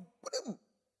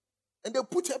 and they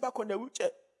put her back on the wheelchair.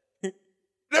 The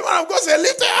man of God said,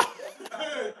 lift her up.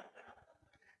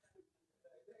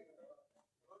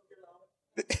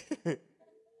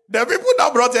 The people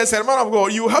that brought her said, man of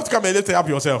God, you have to come and lift her up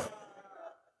yourself.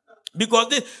 Because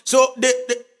what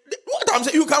I'm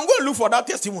saying, you can go and look for that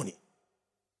testimony.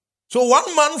 So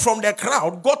one man from the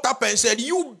crowd got up and said,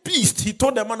 you beast, he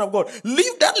told the man of God,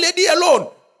 leave that lady alone.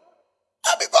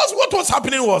 And because what was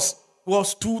happening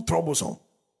was too troublesome.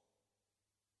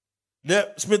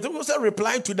 The Smith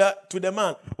replied to the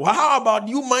man, well, how about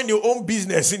you mind your own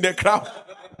business in the crowd?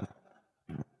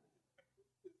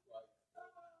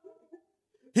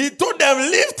 He told them,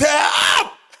 lift her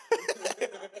up.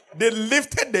 They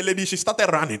lifted the lady. She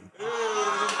started running.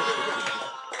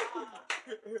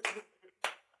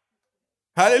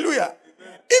 Hallelujah.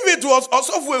 If it was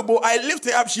also I lift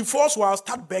her up, she falls while I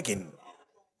start begging.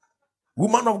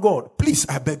 Woman of God, please,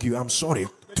 I beg you, I'm sorry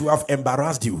to have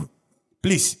embarrassed you.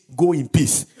 Please, go in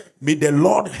peace. May the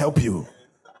Lord help you.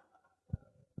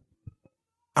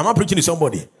 Am I preaching to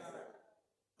somebody?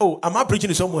 Oh, am I preaching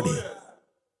to somebody?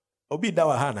 Obi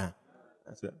Dawahana.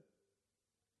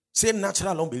 Say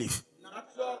natural unbelief.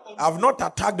 I've not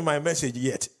attacked my message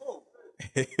yet.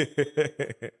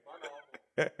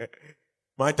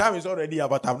 My time is already up,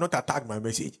 but I've not attacked my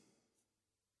message.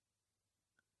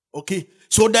 Okay.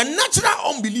 So the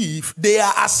natural unbelief, they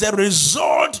are as a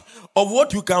result of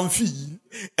what you can feel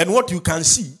and what you can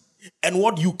see and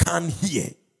what you can hear.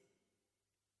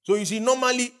 So you see,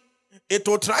 normally it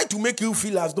will try to make you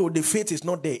feel as though the faith is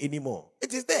not there anymore.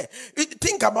 It is there.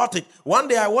 Think about it. One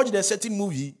day I watched a certain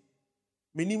movie.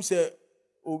 My name said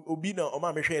Obina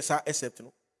Oma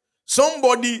Mesha.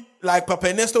 Somebody like Papa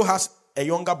Ernesto has a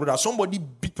younger brother. Somebody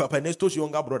beat Papa Ernesto's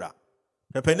younger brother.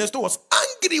 Papa Ernesto was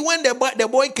angry when the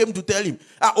boy came to tell him,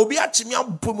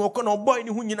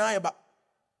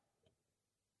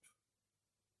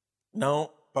 now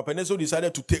Papa Ernesto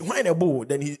decided to take wine a bowl.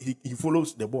 Then he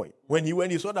follows the boy. When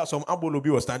he saw that some Abolobi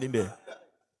was standing there.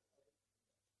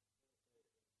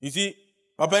 You see,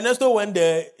 Papa Ernesto went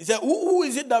there. He said, who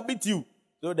is it that beat you?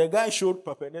 So the guy showed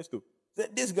Papa Ernesto. He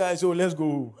said, this guy, so let's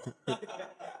go.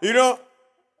 You know,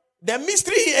 the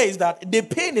mystery here is that the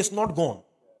pain is not gone.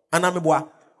 But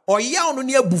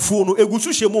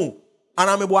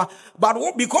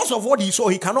because of what he saw,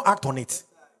 he cannot act on it.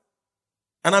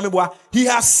 He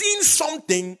has seen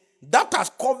something that has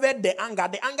covered the anger.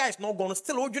 The anger is not gone.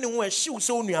 Still,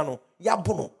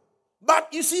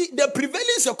 but you see, the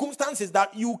prevailing circumstance is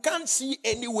that you can't see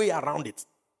any way around it.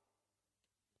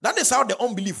 That is how the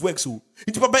unbelief works. But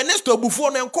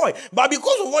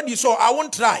because of what he saw, I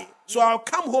won't try. So I'll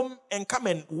come home and come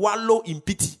and wallow in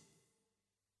pity.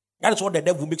 That is what the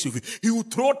devil makes you feel. He will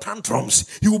throw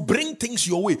tantrums. He will bring things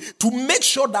your way to make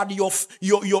sure that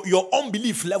your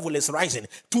unbelief level is rising,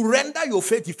 to render your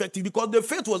faith effective, because the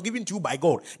faith was given to you by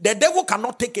God. The devil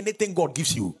cannot take anything God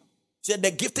gives you. Say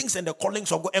the giftings and the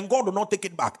callings of God, and God will not take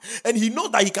it back. And he knows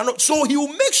that he cannot. So he will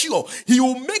make sure, he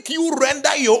will make you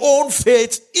render your own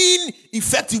faith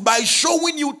ineffective by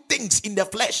showing you things in the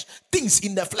flesh,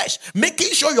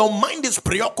 making sure your mind is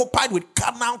preoccupied with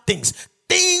carnal things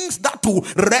that will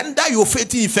render your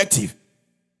faith ineffective.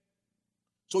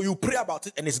 So you pray about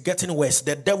it and it's getting worse.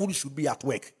 The devil should be at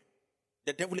work.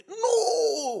 The devil,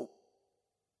 no.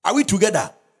 Are we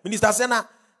together? Minister Sena,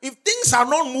 if things are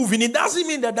not moving, it doesn't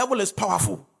mean the devil is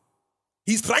powerful.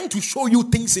 He's trying to show you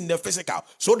things in the physical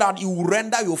so that you will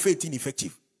render your faith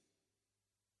ineffective.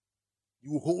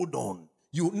 You hold on.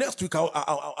 Next week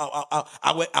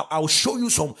I'll show you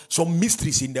some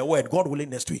mysteries in the word. God willing,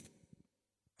 next week.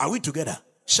 Are we together?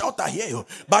 Shout, I hear you.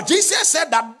 But Jesus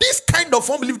said that this kind of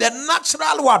unbelief, the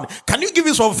natural one, can you give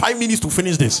me some 5 minutes to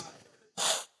finish this?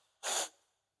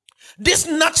 This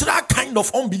natural kind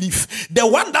of unbelief, the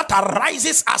one that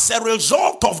arises as a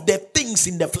result of the things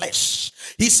in the flesh.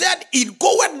 He said, it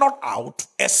goeth not out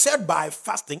except by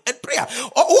fasting and prayer.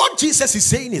 What Jesus is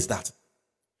saying is that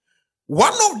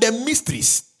one of the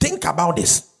mysteries, think about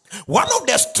this, one of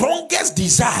the strongest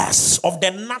desires of the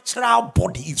natural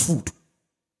body is food.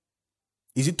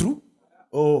 Is it true?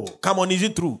 Oh, come on, is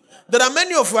it true? There are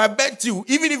many of you, I bet you,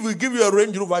 even if we give you a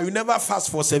Range Rover, you never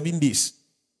fast for 7 days.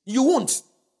 You won't.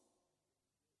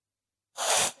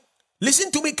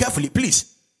 Listen to me carefully,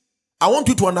 please. I want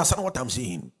you to understand what I'm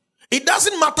saying. It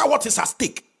doesn't matter what is at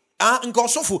stake.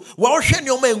 nkosofo wa ohwe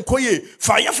ne o ma enkoye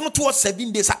fire from towards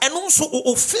 7 days and also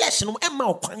o flesh no ema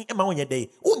okwan ema onye dey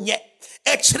unye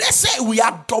say we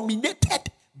are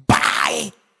dominated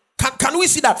by. Can we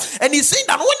see that? And he's saying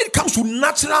that when it comes to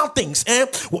natural things,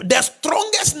 the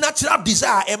strongest natural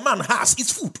desire a man has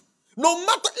is food. No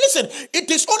matter, listen, it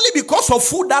is only because of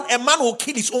food that a man will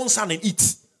kill his own son and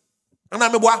eat. And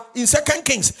in 2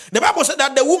 Kings, the Bible said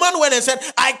that the woman went and said,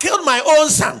 I killed my own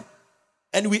son.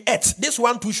 And we ate. This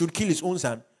one too should kill his own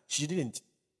son. She didn't.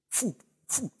 Food.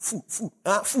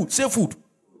 Food. Say food.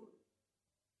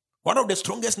 One of the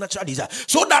strongest natural desires.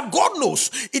 So that God knows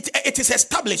it is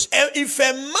established. If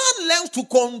a man learns to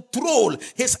control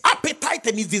his appetite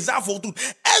and his desire for food,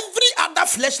 every other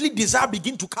fleshly desire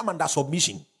begin to come under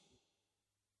submission.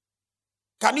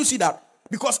 Can you see that?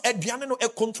 Because a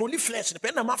controlling flesh,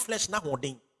 depending on flesh now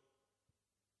holding.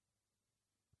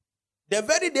 The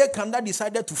very day Kanda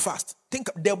decided to fast, think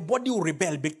the body will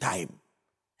rebel big time.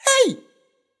 Hey,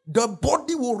 the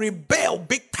body will rebel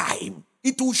big time.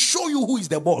 It will show you who is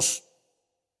the boss.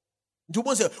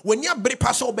 When you are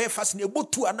breakfast or fasting,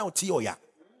 about 2 and now tioya.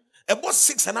 About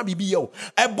 6 and be yo.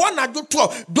 About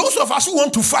 12. Those of us who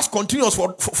want to fast continuous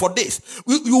for days,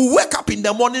 you wake up in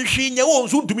the morning, she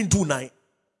won't do me 2 night.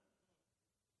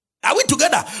 Are we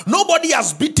together? Nobody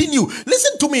has beaten you.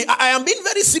 Listen to me. I am being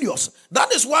very serious.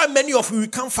 That is why many of you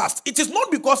can't fast. It is not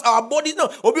because our body, no.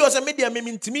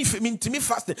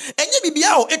 Fasting.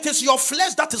 It is your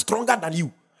flesh that is stronger than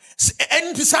you.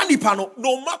 And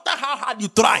no matter how hard you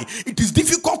try, it is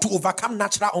difficult to overcome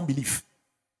natural unbelief.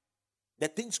 The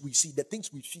things we see, the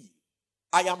things we feel.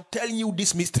 I am telling you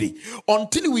this mystery.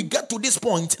 Until we get to this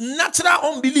point,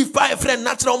 natural unbelief, by a friend,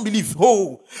 natural unbelief.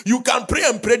 Oh, you can pray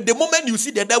and pray. The moment you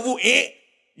see the devil,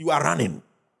 you are running.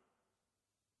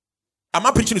 Am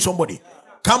I preaching to somebody?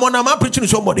 Come on, am I preaching to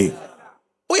somebody?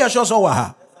 Oh, yeah, sure, so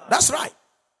that's right.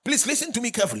 Please listen to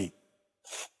me carefully.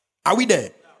 Are we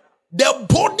there? The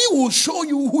body will show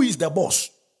you who is the boss.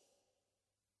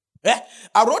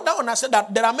 I wrote down and I said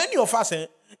that there are many of us.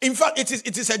 In fact,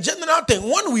 it is a general thing.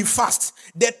 When we fast,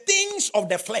 the things of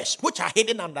the flesh, which are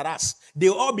hidden under us, they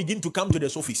all begin to come to the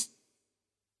surface.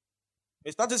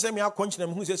 It started saying, "I quench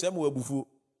them who says, a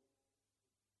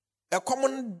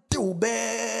common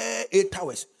day 8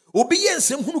 hours.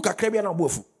 Obedience,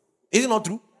 is it not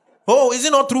true? Oh, is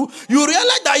it not true? You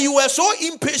realize that you were so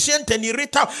impatient and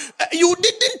irritable. You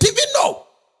didn't even know.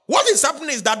 What is happening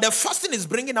is that the fasting is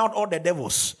bringing out all the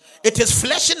devils. It is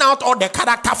fleshing out all the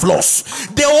character flaws.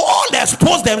 They will all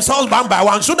expose themselves one by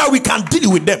one so that we can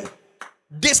deal with them.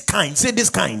 This kind, say this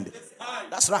kind.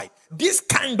 That's right. This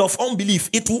kind of unbelief,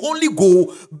 it will only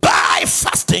go by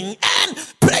fasting and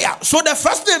prayer. So the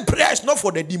fasting and prayer is not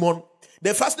for the demon.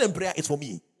 The fasting and prayer is for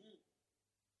me.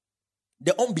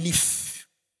 The unbelief.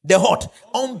 The what?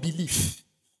 Unbelief.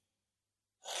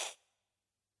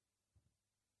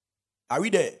 Are we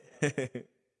there?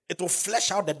 It will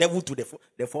flesh out the devil to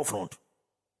the forefront.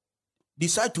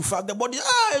 Decide to fast the body.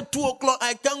 2 o'clock.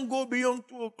 I can't go beyond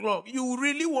 2 o'clock. You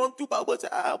really want to? But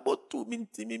about 2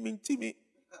 minutes.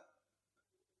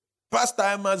 Pastor,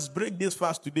 I must break this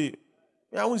fast today.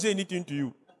 I won't say anything to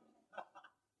you.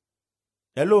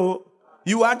 Hello?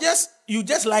 You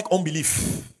just like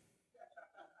unbelief.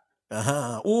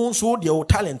 So your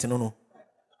talent, no.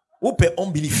 Open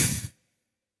unbelief.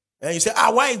 And you say,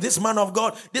 why is this man of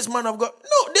God? This man of God.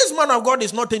 No, this man of God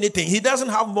is not anything. He doesn't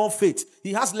have more faith.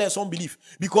 He has less unbelief.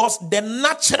 Because the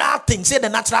natural things, say the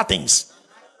natural things,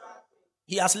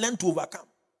 he has learned to overcome.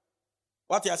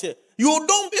 What I say? You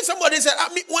don't, somebody said,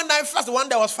 when I fasted, one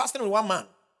day I was fasting with one man.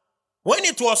 When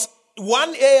it was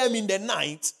 1 a.m. in the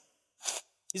night,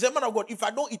 he said, man of God, if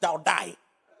I don't eat, I'll die.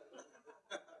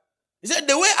 He said,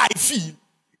 the way I feel,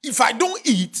 if I don't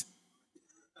eat,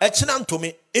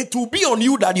 it will be on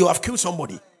you that you have killed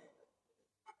somebody.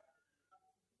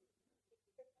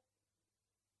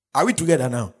 Are we together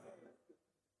now?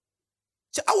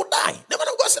 Say, I will die. The man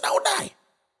of God said, I will die.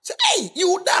 Say, hey, you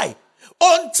will die.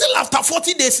 Until after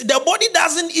 40 days, the body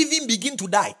doesn't even begin to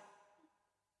die.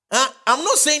 I'm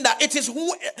not saying that it is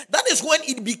that is when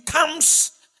it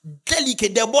becomes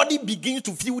delicate. The body begins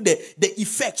to feel the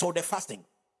effects of the fasting.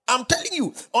 I'm telling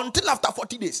you, until after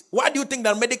 40 days. Why do you think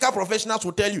that medical professionals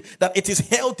will tell you that it is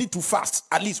healthy to fast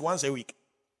at least once a week?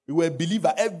 You are a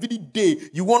believer every day.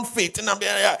 You want faith.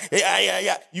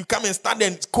 You come and stand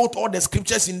and quote all the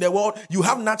scriptures in the world. You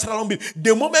have natural unbelief.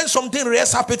 The moment something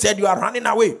rares up, it said you are running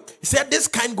away. He said, this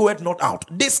kind goeth not out.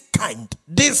 This kind.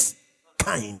 This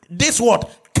what?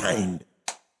 Kind.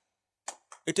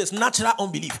 It is natural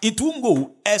unbelief. It won't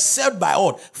go except by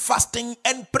all fasting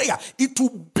and prayer. It will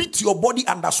beat your body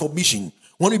under submission.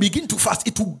 When you begin to fast,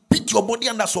 it will beat your body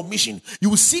under submission. You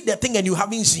will see the thing and you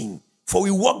haven't seen. For we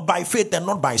walk by faith and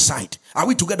not by sight. Are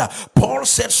we together? Paul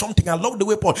said something. I love the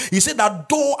way Paul. He said that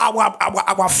though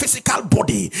our physical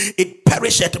body it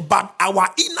perisheth, but our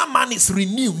inner man is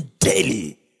renewed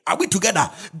daily. Are we together?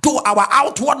 Though our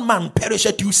outward man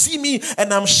perisheth, you see me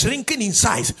and I'm shrinking in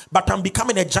size, but I'm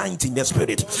becoming a giant in the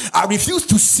spirit. I refuse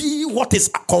to see what is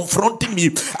confronting me.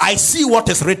 I see what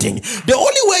is written. The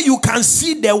only way you can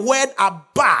see the word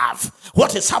above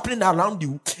what is happening around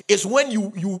you is when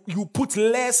you put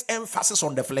less emphasis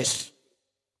on the flesh.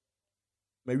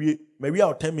 Maybe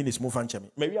our 10 minutes move on.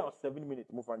 Maybe our 7 minutes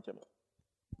move on.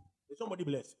 Is somebody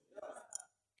blessed?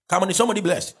 Come on, is somebody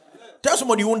blessed? Tell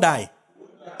somebody you won't die.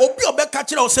 Obi obe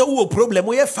catch or say who problem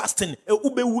we fasting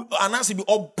anansi be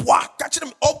obwa catch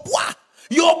them obwa.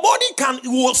 Your body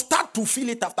will start to feel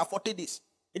it after 40 days.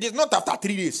 It is not after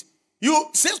 3 days. You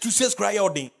says to says cry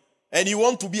all day and you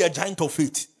want to be a giant of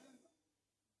faith.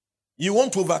 You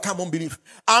want to overcome unbelief.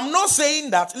 I'm not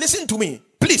saying that. Listen to me,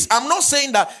 please. I'm not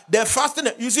saying that the fasting.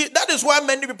 You see, that is why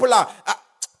many people are.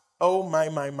 Oh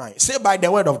my. Say by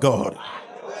the word of God.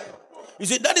 You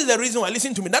see, that is the reason why,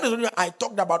 listen to me, that is the reason why I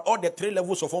talked about all the 3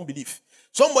 levels of unbelief.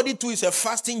 Somebody too is a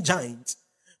fasting giant,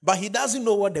 but he doesn't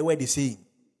know what the word is saying.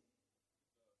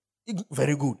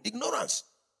 Very good. Ignorance.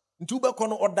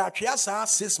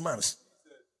 6 months.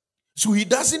 So he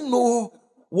doesn't know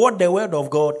what the word of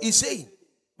God is saying.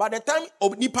 By the time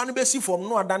of Nipanibesi from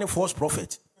no Adani false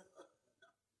prophet.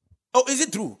 Oh, is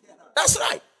it true? That's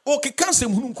right. Okay,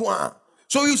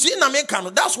 so you see,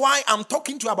 that's why I'm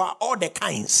talking to you about all the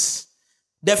kinds.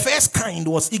 The first kind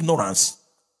was ignorance.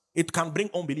 It can bring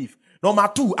unbelief. Number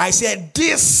 2, I said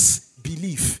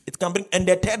disbelief. It can bring, and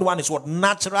the third one is what?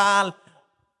 Natural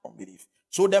unbelief.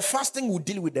 So the fasting will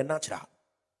deal with the natural.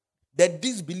 The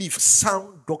disbelief,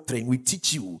 sound doctrine, will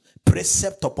teach you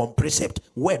precept upon precept,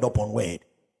 word upon word.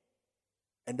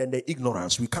 And then the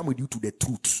ignorance, we come with you to the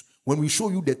truth. When we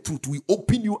show you the truth, we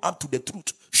open you up to the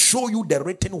truth, show you the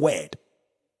written word.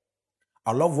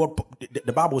 I love what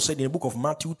the Bible said in the book of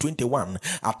Matthew 21.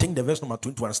 I think the verse number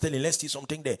 21. Stanley, let's see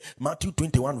something there. Matthew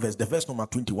 21, the verse number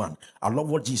 21. I love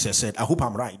what Jesus said. I hope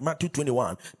I'm right. Matthew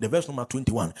 21, the verse number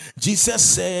 21.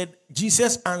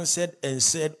 Jesus answered and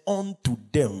said unto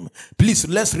them. Please,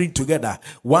 let's read together.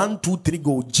 1, 2, 3,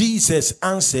 go. Jesus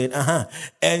answered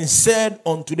and said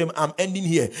unto them, I'm ending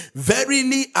here.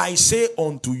 Verily I say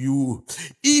unto you,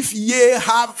 if ye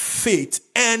have faith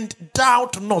and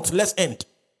doubt not. Let's end.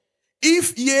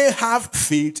 If ye have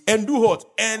faith and do what?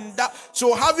 And that.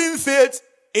 So having faith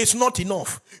is not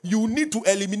enough. You need to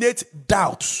eliminate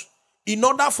doubts in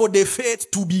order for the faith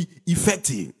to be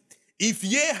effective. If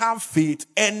ye have faith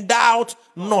and doubt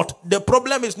not. The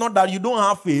problem is not that you don't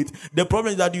have faith. The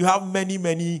problem is that you have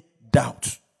many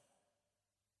doubts.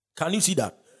 Can you see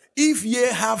that? If ye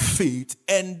have faith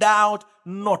and doubt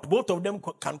not. Both of them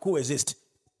can coexist.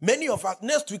 Many of us,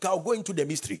 next week I'll go into the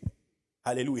mystery.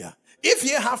 Hallelujah. If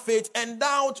ye have faith and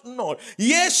doubt not,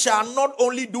 ye shall not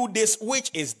only do this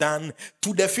which is done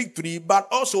to the fig tree, but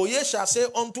also ye shall say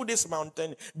unto this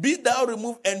mountain, be thou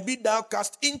removed and be thou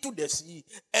cast into the sea,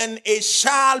 and it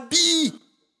shall be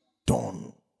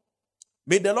done.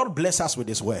 May the Lord bless us with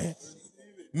his word.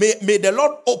 May the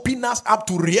Lord open us up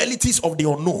to realities of the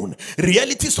unknown,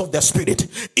 realities of the spirit.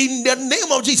 In the name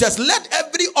of Jesus, let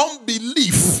every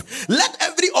unbelief,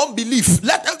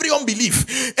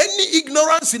 any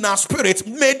ignorance in our spirit,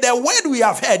 may the word we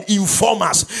have heard inform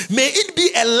us. May it be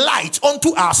a light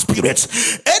unto our spirits.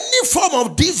 Any form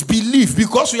of disbelief,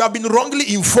 because we have been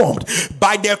wrongly informed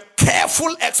by the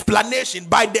careful explanation,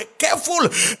 by the careful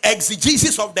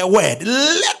exegesis of the word,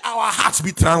 let our hearts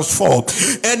be transformed.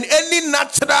 And any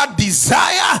natural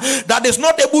desire that is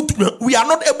not able to, we are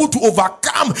not able to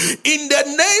overcome, in the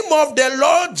name of the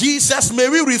Lord Jesus, may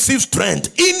we receive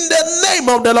strength. In the name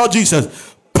of the Lord Jesus,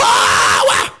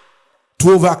 power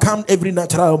to overcome every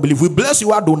natural unbelief. We bless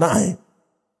you, Adonai,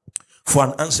 for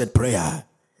an answered prayer.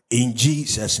 In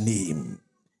Jesus' name,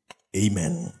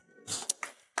 amen.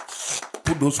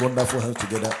 Put those wonderful hands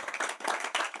together.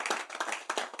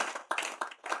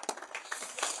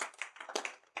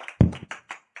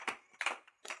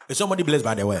 Is somebody blessed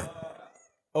by the way?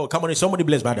 Oh, come on, is somebody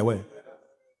blessed by the way?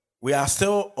 We are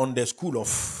still on the school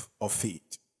of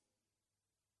faith.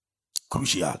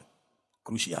 Crucial.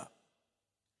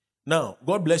 Now,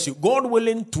 God bless you. God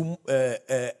willing,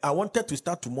 I wanted to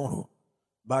start tomorrow,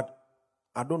 but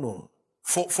I don't know.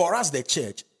 For us, the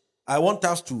church, I want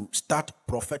us to start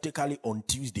prophetically on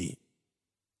Tuesday.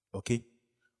 Okay?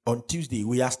 On Tuesday,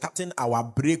 we are starting our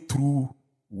breakthrough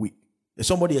week. Is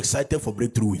somebody excited for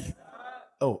breakthrough week?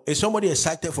 Oh, is somebody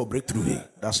excited for breakthrough week?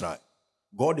 That's right.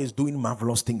 God is doing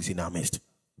marvelous things in our midst.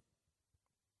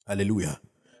 Hallelujah.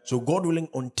 So God willing,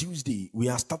 on Tuesday, we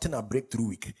are starting a breakthrough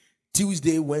week.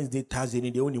 Tuesday, Wednesday, Thursday,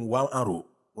 they only one arrow.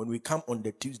 When we come on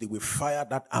the Tuesday, we fire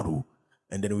that arrow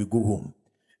and then we go home.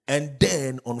 And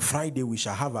then on Friday, we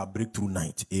shall have a breakthrough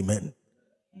night. Amen.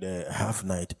 The half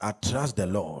night. I trust the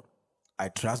Lord. I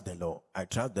trust the Lord. I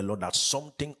trust the Lord that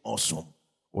something awesome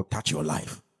will touch your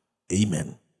life.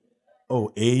 Amen.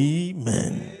 Oh,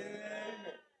 amen.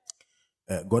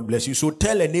 God bless you. So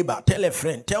tell a neighbor, tell a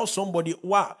friend, tell somebody,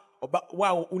 wow,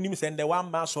 unim send the one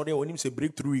man sorry, unim say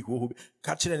breakthrough week,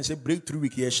 catch it and say breakthrough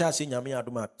week. Ye shall say nyame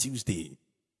aduma Tuesday,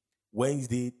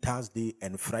 Wednesday, Thursday,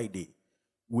 and Friday.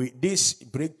 With this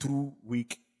breakthrough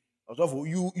week,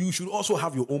 you should also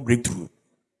have your own breakthrough.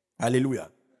 Hallelujah.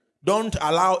 Don't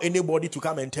allow anybody to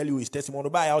come and tell you his testimony.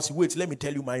 But I'll say, wait, let me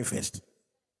tell you mine first.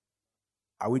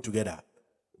 Are we together?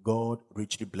 God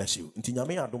richly bless you.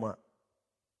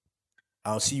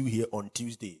 I'll see you here on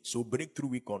Tuesday. So breakthrough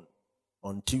week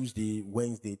on Tuesday,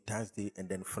 Wednesday, Thursday, and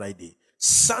then Friday.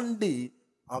 Sunday,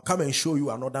 I'll come and show you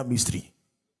another mystery.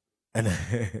 And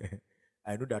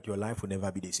I know that your life will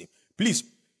never be the same. Please,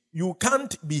 you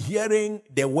can't be hearing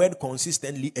the word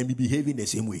consistently and be behaving the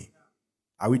same way.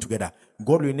 Are we together?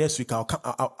 God will next week, I'll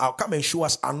come and show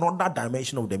us another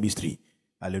dimension of the mystery.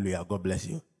 Hallelujah. God bless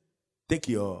you. Take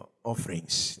your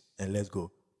offerings and let's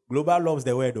go. Global loves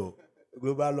the word, though.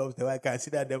 Global loves the word. I can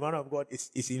see that the man of God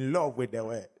is in love with the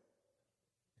word.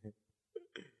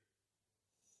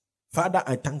 Father,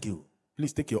 I thank you.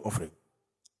 Please take your offering.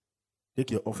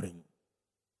 Take your offering.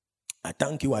 I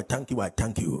thank you, I thank you, I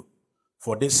thank you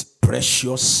for this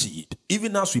precious seed.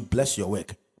 Even as we bless your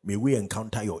work, may we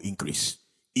encounter your increase.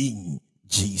 In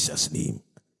Jesus' name,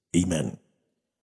 amen.